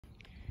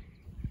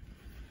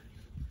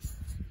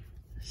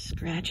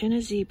Scratching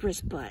a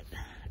zebra's butt.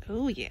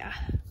 Oh yeah.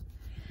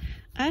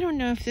 I don't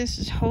know if this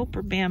is Hope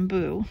or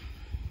Bamboo,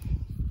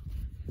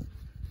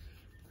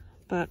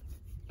 but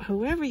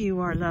whoever you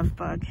are, love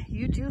bug,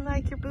 you do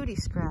like your booty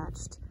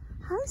scratched.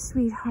 Hi,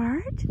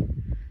 sweetheart.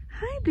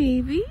 Hi,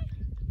 baby.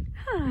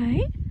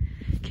 Hi.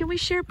 Can we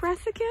share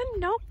breath again?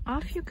 Nope.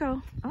 Off you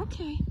go.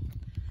 Okay.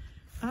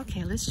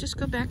 Okay, let's just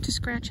go back to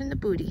scratching the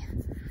booty.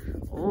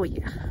 Oh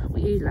yeah,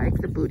 we like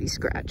the booty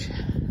scratch.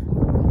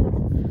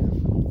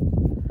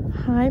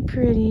 Hi,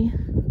 pretty.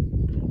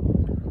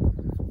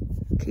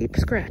 Keep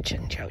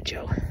scratching,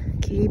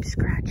 Jojo. Keep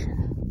scratching.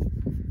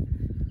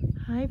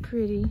 Hi,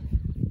 pretty.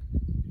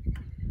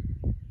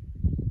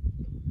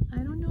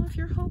 I don't know if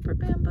you're Hope or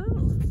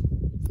Bamboo.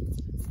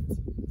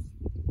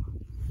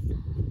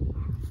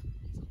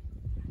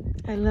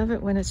 I love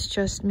it when it's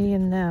just me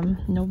and them,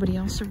 nobody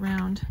else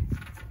around.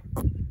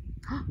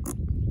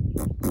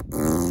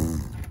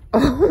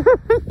 Oh.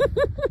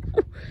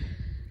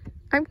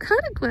 I'm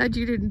kind of glad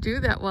you didn't do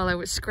that while I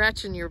was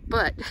scratching your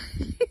butt.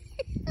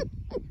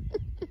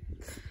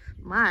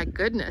 My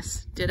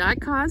goodness, did I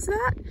cause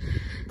that?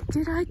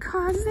 Did I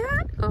cause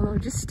that? Oh,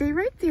 just stay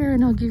right there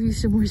and I'll give you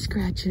some more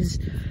scratches.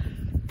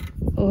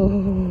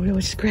 Oh,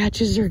 those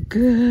scratches are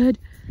good.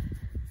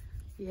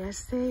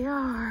 Yes, they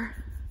are.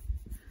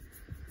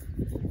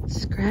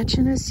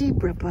 Scratching a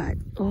zebra butt.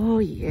 Oh,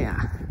 yeah.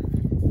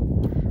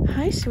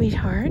 Hi,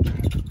 sweetheart.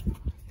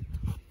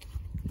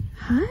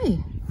 Hi.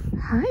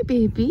 Hi,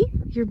 baby.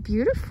 You're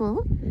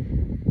beautiful.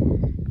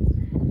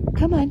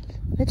 Come on.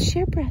 Let's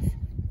share breath.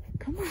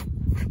 Come on.